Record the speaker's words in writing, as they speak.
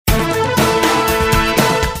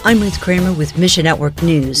I'm Ruth Kramer with Mission Network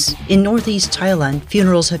News. In northeast Thailand,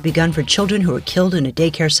 funerals have begun for children who were killed in a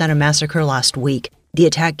daycare center massacre last week. The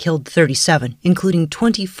attack killed 37, including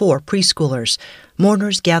 24 preschoolers.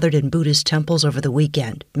 Mourners gathered in Buddhist temples over the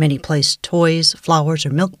weekend. Many placed toys, flowers, or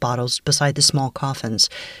milk bottles beside the small coffins.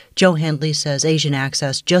 Joe Handley says Asian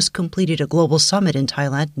Access just completed a global summit in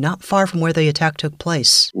Thailand, not far from where the attack took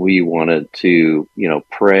place. We wanted to,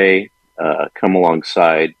 pray, come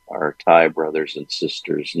alongside our Thai brothers and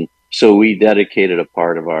sisters. And so we dedicated a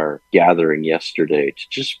part of our gathering yesterday to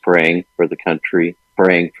just praying for the country,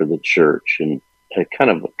 praying for the church, and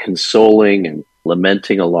kind of consoling and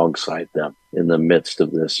lamenting alongside them in the midst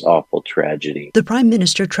of this awful tragedy. The Prime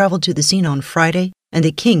Minister traveled to the scene on Friday, and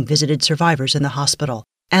the King visited survivors in the hospital.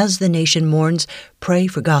 As the nation mourns, pray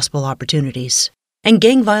for gospel opportunities. And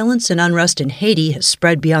gang violence and unrest in Haiti has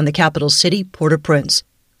spread beyond the capital city, Port-au-Prince.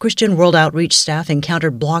 Christian World Outreach staff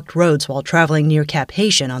encountered blocked roads while traveling near Cap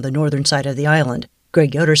Haitian on the northern side of the island.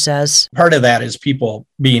 Greg Yoder says, part of that is people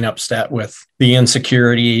being upset with the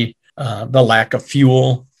insecurity, the lack of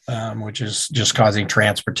fuel, which is just causing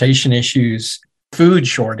transportation issues, food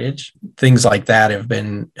shortage, things like that have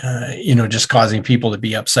been, just causing people to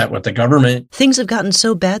be upset with the government. Things have gotten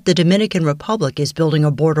so bad, the Dominican Republic is building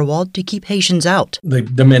a border wall to keep Haitians out. The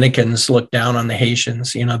Dominicans look down on the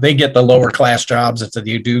Haitians. They get the lower class jobs that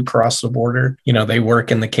they do cross the border. They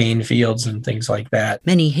work in the cane fields and things like that.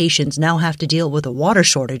 Many Haitians now have to deal with a water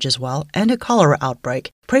shortage as well and a cholera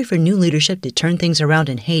outbreak. Pray for new leadership to turn things around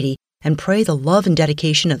in Haiti, and pray the love and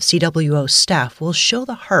dedication of CWO staff will show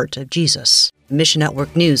the heart of Jesus. Mission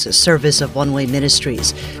Network News, a service of One Way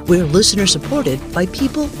Ministries. We're listener-supported by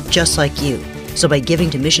people just like you. So by giving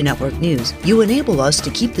to Mission Network News, you enable us to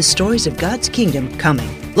keep the stories of God's kingdom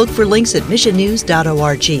coming. Look for links at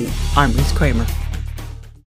missionnews.org. I'm Ruth Kramer.